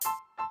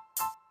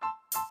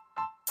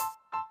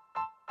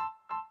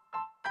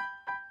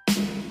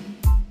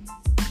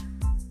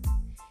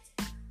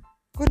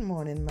Good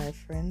morning, my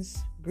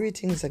friends.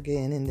 Greetings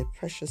again in the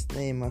precious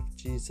name of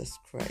Jesus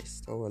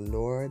Christ, our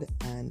Lord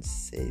and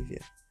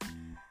Savior.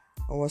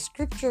 Our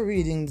scripture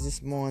reading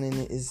this morning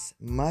is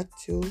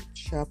Matthew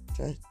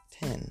chapter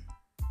 10,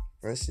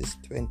 verses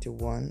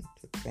 21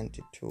 to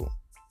 22.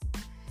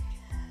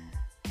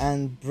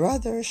 And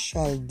brother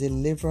shall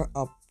deliver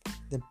up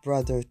the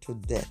brother to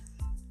death,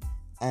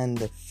 and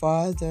the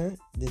father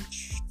the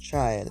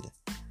child,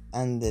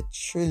 and the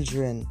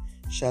children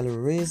shall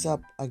raise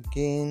up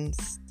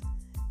against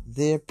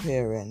their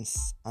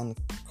parents and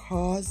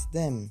cause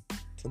them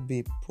to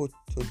be put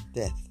to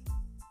death.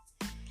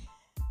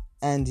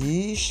 And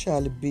ye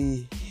shall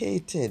be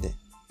hated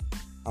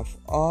of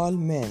all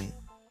men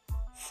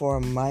for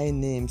my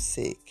name's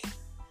sake,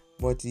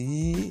 but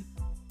ye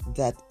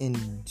that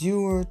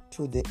endure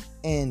to the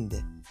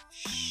end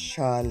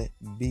shall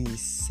be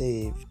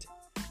saved.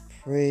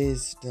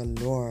 Praise the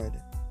Lord.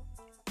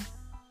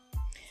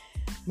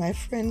 My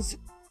friends,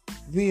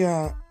 we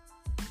are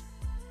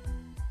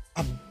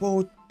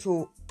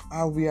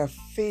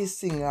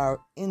facing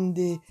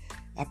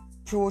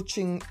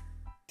approaching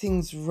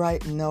things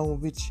right now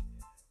which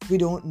we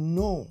don't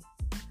know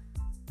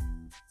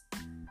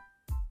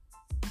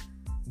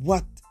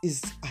what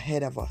is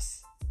ahead of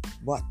us.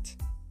 But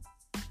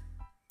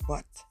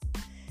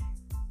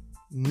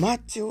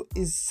Matthew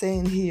is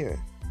saying here,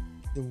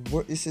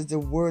 this is the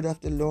word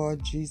of the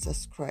Lord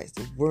Jesus Christ,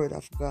 the word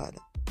of God.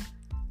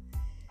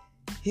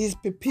 He's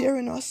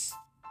preparing us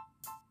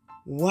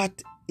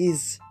what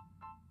is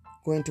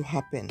going to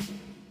happen.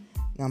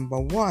 Number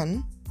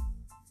one,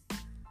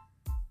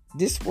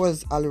 this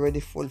was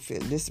already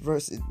fulfilled. This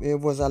verse, it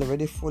was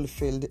already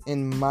fulfilled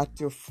in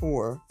Matthew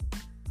 4.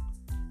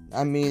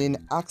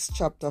 In Acts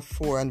chapter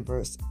 4 and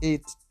verse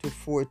 8 to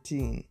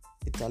 14.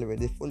 It's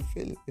already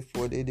fulfilled.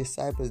 Before the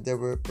disciples, they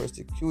were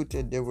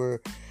persecuted. They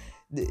went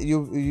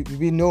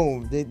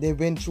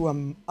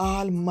through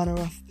all manner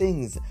of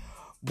things.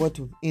 But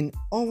in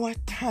our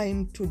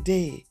time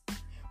today,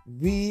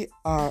 we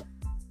are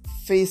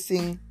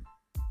facing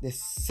the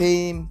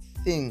same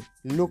thing.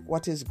 Look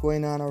what is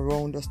going on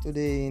around us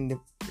today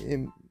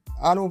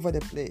all over the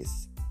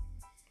place.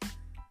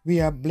 We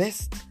are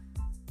blessed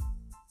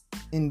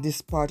in this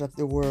part of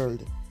the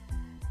world,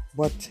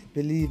 but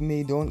believe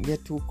me, don't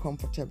get too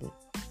comfortable.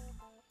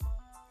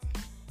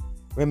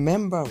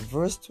 Remember,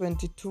 verse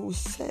 22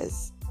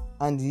 says,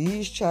 and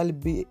ye shall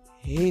be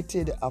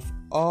hated of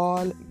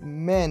all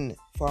men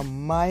for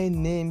my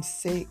name's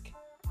sake,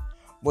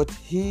 but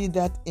he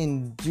that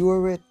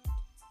endureth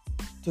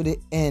to the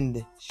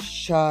end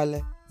shall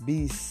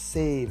be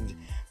saved.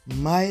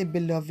 My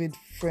beloved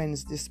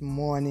friends, this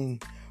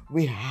morning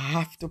we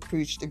have to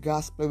preach the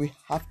gospel. We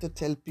have to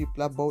tell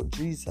people about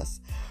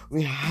Jesus.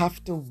 We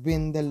have to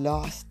win the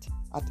lost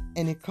at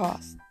any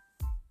cost.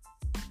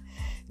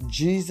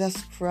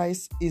 Jesus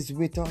Christ is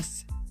with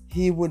us.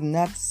 He would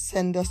not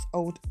send us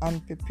out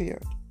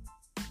unprepared.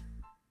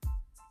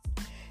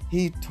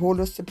 He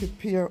told us to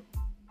prepare,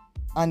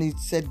 and he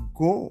said,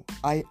 go,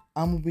 I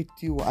am with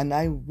you, and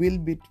I will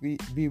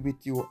be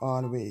with you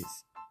always.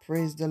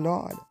 Praise the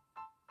Lord.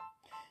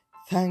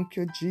 Thank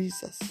you,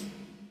 Jesus.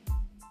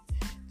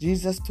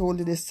 Jesus told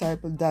the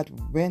disciples that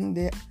when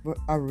they were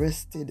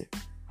arrested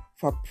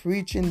for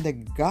preaching the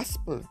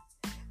gospel,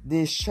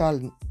 they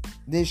should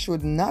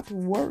not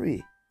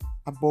worry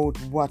about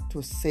what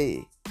to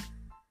say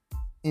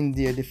in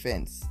their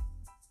defense.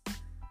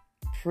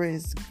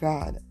 Praise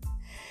God.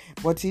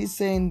 But he's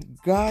saying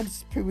God's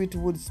Spirit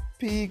would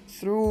speak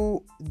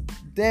through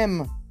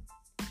them.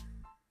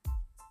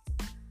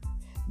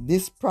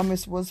 This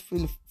promise was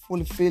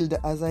fulfilled,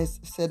 as I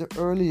said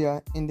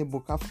earlier, in the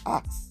book of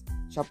Acts,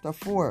 chapter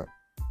 4,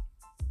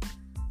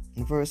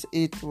 verse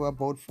 8 to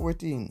about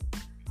 14.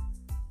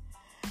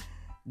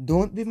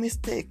 Don't be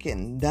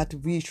mistaken that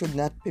we should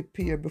not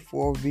prepare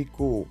before we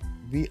go.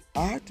 We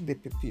are to be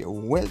prepared,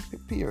 well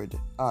prepared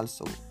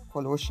also.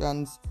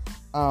 Colossians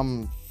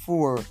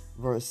 4,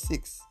 verse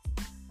 6.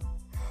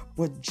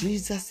 But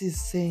Jesus is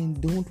saying,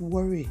 don't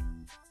worry.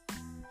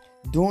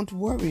 Don't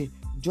worry.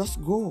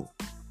 Just go.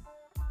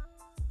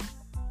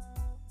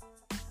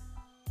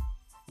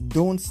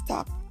 Don't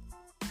stop.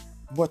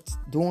 But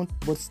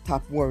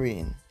stop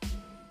worrying.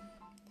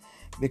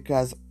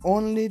 Because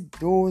only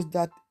those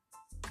that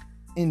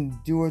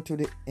endure to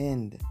the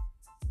end.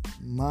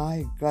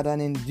 My God,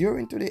 and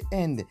enduring to the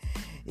end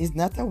is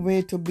not a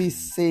way to be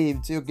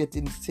saved. So you're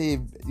getting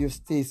saved, you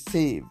stay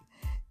saved.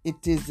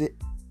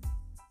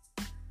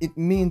 It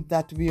means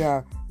that we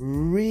are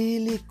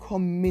really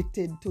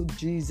committed to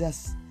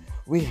Jesus.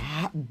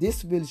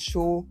 This will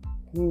show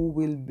who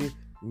will be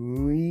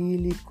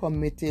really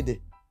committed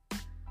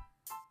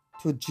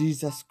to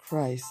Jesus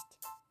Christ.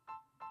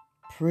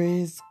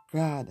 Praise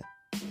God.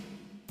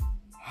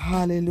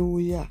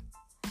 Hallelujah.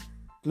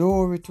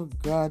 Glory to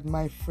God,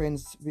 my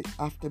friends. We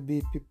have to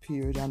be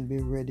prepared and be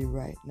ready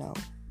right now.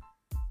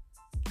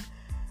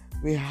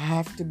 We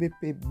have to be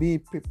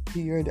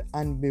prepared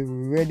and be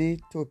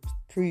ready to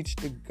preach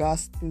the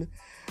gospel,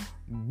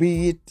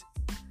 be it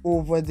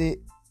over the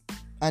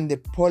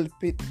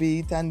pulpit, be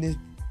it on the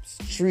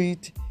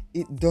street,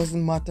 it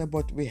doesn't matter,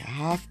 but we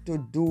have to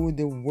do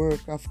the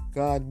work of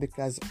God,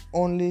 because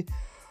only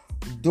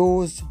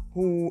those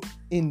who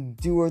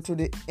endure to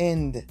the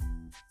end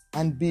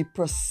and be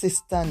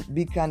persistent,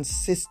 be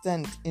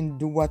consistent in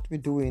do what we're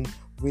doing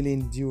will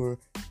endure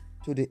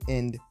to the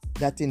end.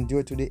 That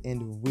endure to the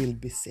end will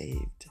be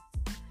saved.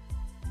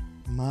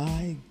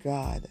 My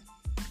God.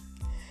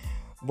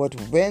 But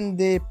when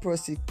they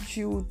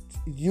persecute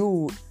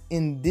you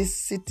in this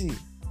city,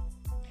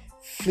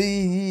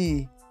 flee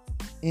ye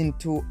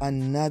into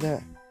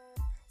another.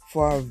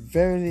 For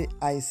verily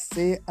I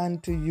say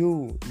unto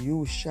you,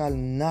 you shall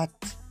not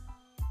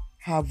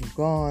have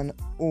gone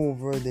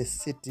over the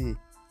city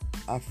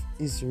of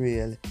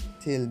Israel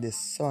till the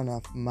Son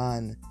of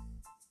Man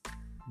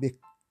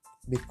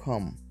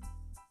become.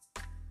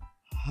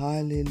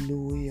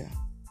 Hallelujah.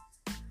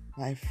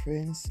 My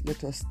friends,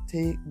 let us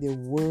take the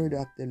word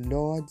of the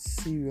Lord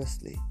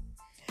seriously.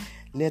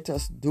 Let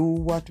us do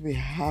what we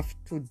have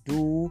to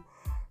do.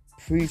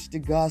 Preach the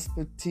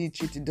gospel,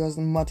 teach it. It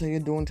doesn't matter. You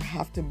don't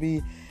have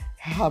to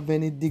have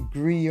any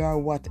degree or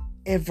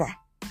whatever.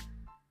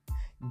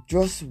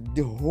 Just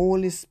the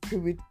Holy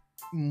Spirit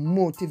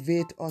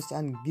motivate us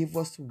and give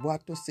us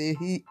what to say.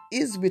 He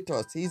is with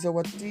us. He's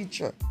our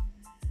teacher.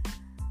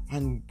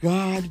 And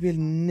God will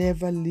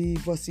never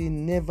leave us. He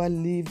never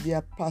leave the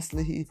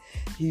apostle. He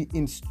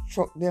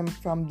instruct them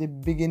from the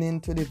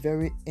beginning to the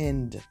very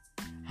end.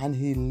 And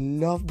He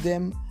loved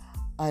them,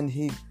 and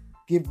He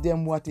give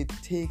them what it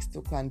takes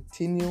to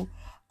continue.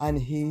 And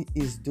He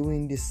is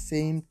doing the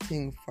same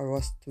thing for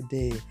us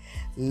today.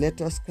 Let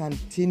us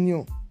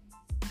continue.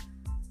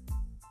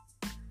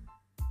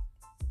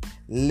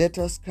 Let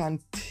us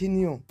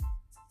continue.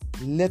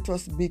 Let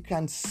us be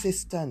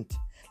consistent.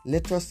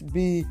 Let us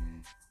be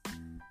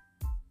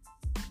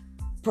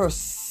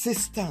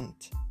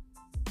persistent,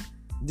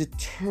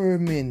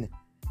 determined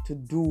to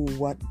do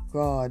what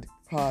God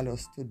called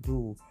us to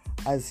do,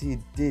 as He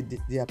did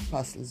the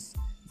apostles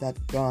that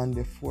gone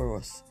before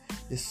us.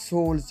 The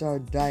souls are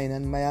dying,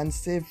 and my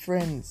unsaved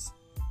friends,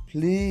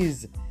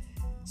 please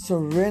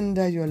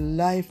surrender your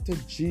life to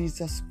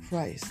Jesus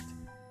Christ.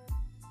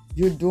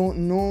 You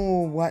don't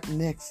know what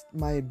next,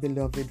 my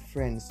beloved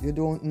friends. You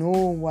don't know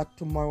what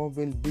tomorrow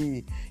will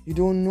be. You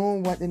don't know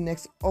what the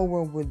next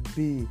hour will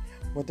be.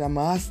 But I'm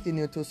asking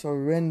you to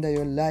surrender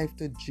your life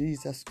to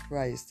Jesus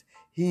Christ.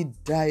 He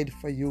died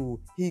for you.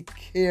 He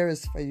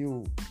cares for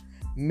you.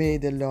 May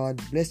the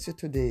Lord bless you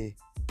today.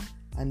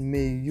 And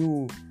may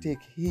you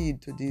take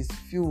heed to these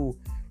few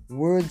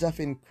words of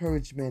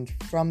encouragement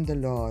from the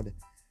Lord.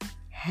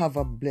 Have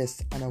a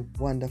blessed and a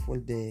wonderful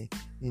day.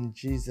 In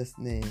Jesus'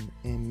 name,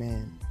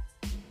 amen.